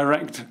 to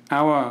direct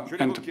our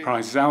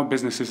enterprises, our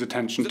businesses'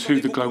 attention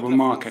to the global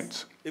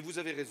markets.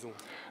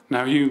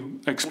 Now, you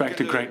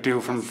expect a great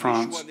deal from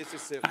France,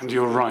 and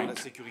you're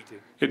right.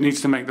 It needs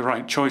to make the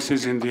right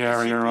choices in the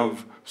area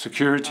of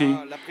security.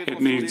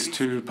 It needs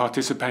to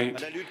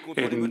participate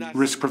in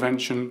risk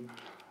prevention,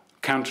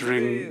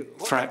 countering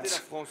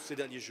threats.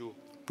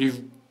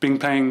 You've been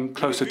paying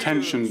close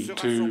attention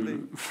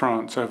to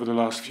France over the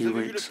last few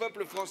weeks.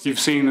 You've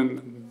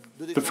seen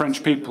the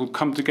French people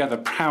come together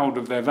proud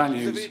of their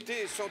values.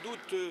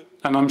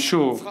 And I'm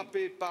sure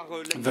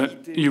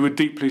that you were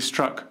deeply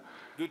struck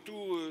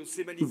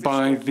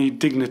by the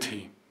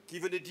dignity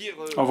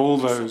of all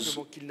those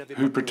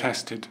who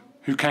protested,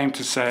 who came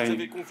to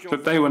say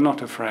that they were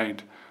not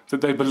afraid,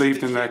 that they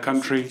believed in their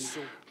country,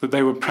 that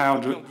they were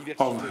proud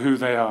of who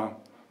they are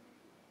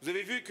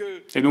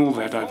in all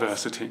their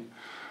diversity.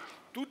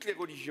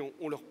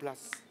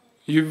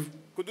 You've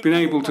been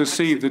able to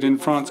see that in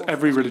France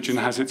every religion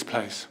has its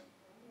place.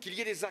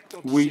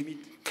 We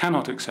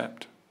cannot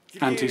accept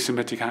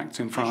anti-Semitic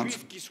acts in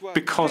France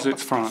because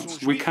it's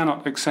France. We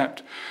cannot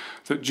accept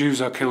that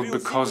Jews are killed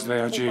because they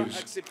are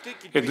Jews,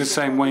 in the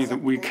same way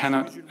that we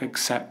cannot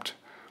accept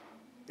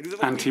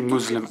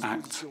anti-Muslim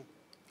acts.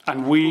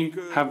 And we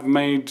have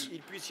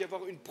made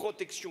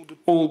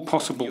all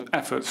possible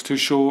efforts to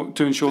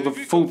ensure the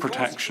full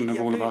protection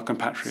of all of our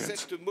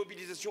compatriots.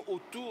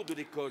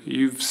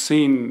 You've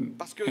seen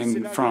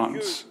in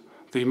France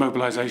the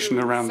mobilization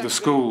around the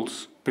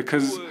schools,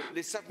 because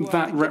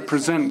that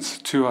represents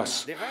to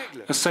us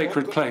a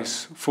sacred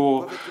place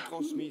for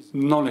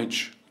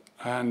knowledge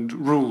and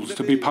rules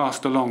to be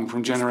passed along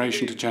from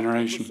generation to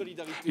generation.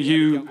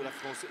 You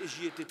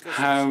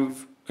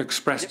have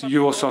expressed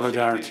your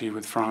solidarity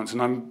with France,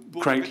 and I'm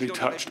greatly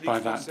touched by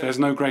that. There's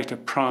no greater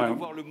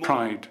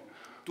pride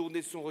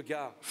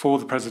for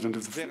the President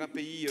of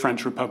the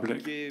French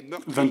Republic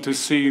than to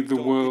see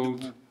the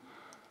world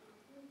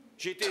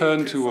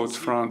turn towards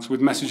France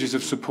with messages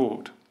of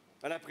support.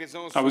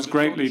 I was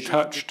greatly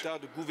touched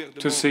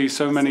to see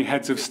so many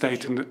heads of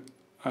state and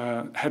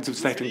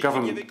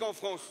government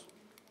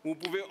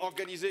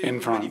in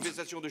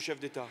France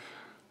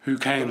who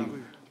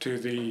came to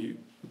the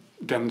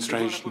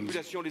demonstrations.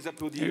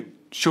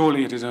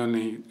 Surely it is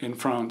only in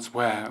France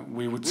where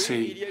we would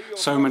see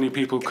so many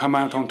people come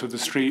out onto the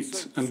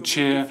streets and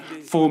cheer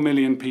 4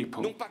 million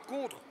people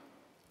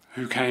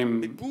who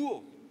came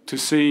to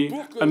see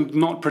and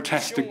not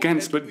protest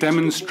against, but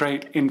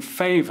demonstrate in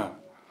favor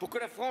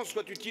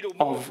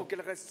of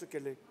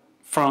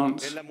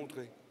France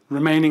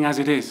remaining as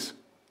it is,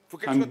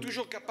 and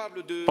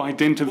by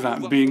dint of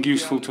that being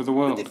useful to the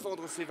world,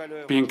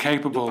 being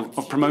capable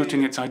of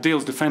promoting its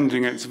ideals,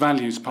 defending its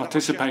values,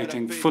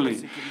 participating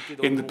fully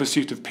in the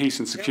pursuit of peace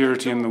and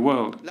security in the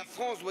world.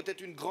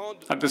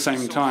 At the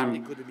same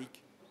time,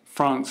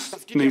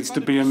 France needs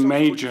to be a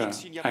major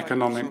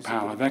economic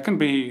power. There can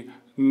be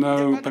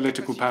no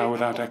political power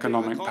without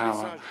economic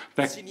power.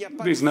 There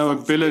is no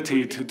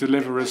ability to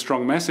deliver a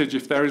strong message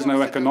if there is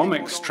no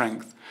economic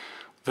strength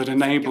that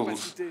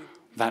enables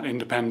that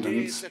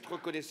independence,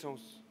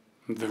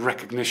 the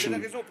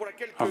recognition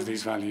of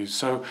these values.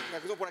 So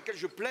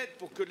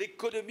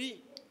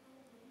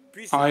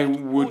I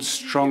would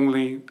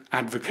strongly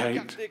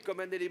advocate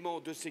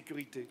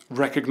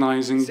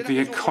recognizing the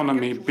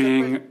economy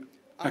being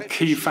a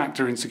key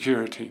factor in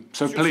security.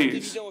 So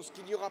please,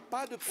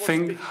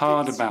 think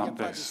hard about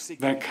this.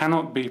 There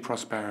cannot be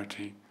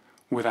prosperity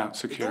without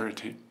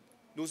security.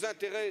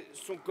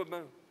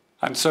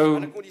 And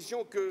so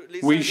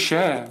we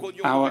share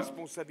our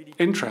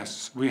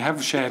interests. We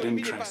have shared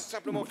interests.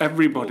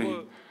 Everybody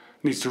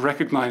needs to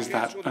recognize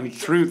that and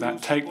through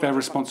that take their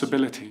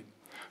responsibility.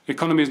 The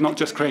economy is not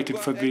just created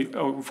for the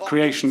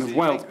creation of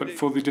wealth, but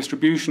for the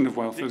distribution of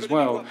wealth as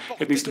well.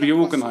 It needs to be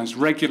organized,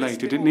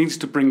 regulated. It needs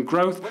to bring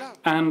growth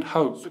and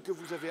hope.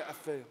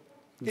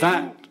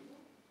 That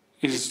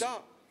is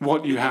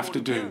what you have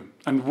to do.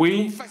 And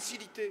we,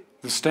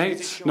 the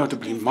states,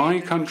 notably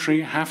my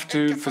country, have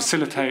to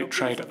facilitate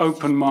trade,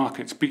 open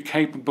markets, be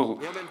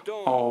capable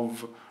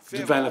of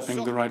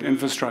developing the right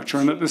infrastructure,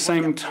 and at the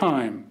same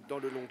time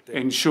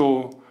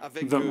ensure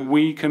that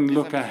we can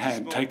look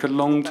ahead, take a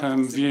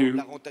long-term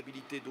view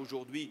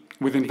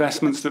with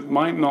investments that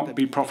might not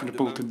be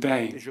profitable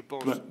today,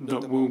 but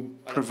that will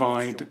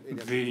provide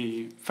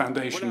the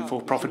foundation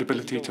for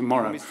profitability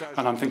tomorrow.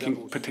 And I'm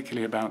thinking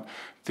particularly about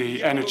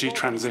the energy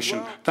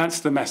transition.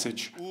 That's the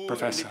message,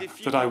 Professor,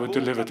 that I would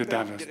deliver to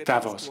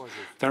Davos.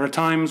 There are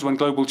times when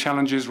global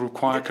challenges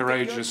require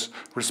courageous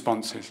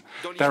responses.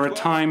 There are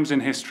times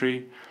in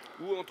history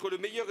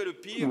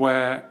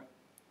where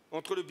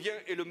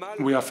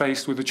we are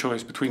faced with a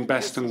choice between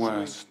best and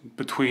worst,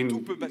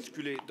 between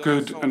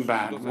good and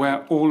bad,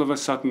 where all of a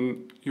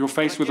sudden you're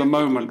faced with a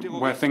moment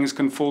where things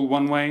can fall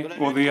one way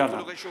or the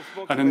other.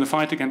 And in the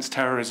fight against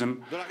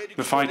terrorism,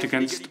 the fight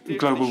against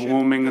global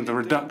warming and the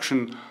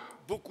reduction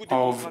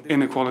of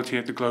inequality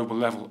at the global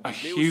level, a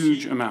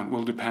huge amount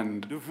will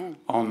depend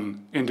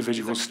on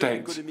individual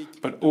states,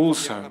 but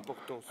also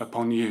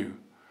upon you,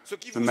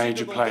 the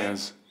major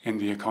players in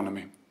the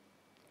economy.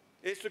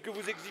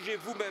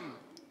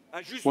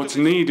 What's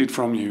needed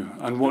from you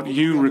and what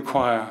you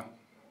require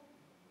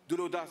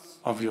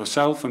of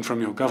yourself and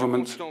from your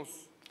government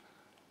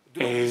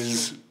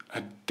is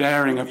a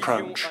daring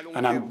approach,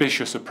 an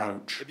ambitious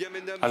approach,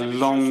 a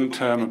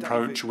long-term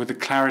approach with a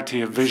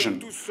clarity of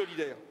vision.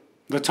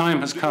 The time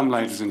has come,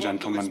 ladies and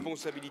gentlemen.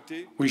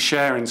 We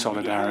share in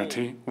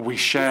solidarity, we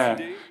share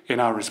in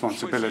our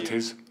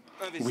responsibilities.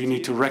 We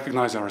need to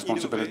recognize our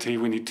responsibility,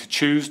 we need to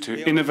choose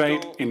to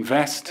innovate,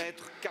 invest,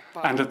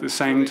 and at the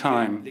same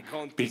time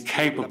be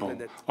capable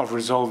of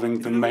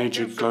resolving the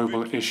major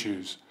global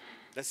issues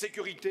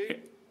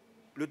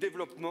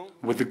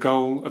with the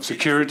goal of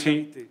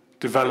security,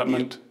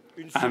 development,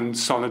 and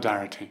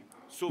solidarity.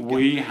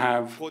 We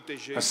have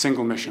a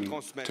single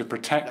mission: to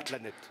protect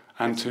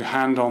and to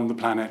hand on the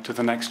planet to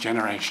the next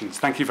generations.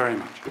 Thank you very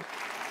much.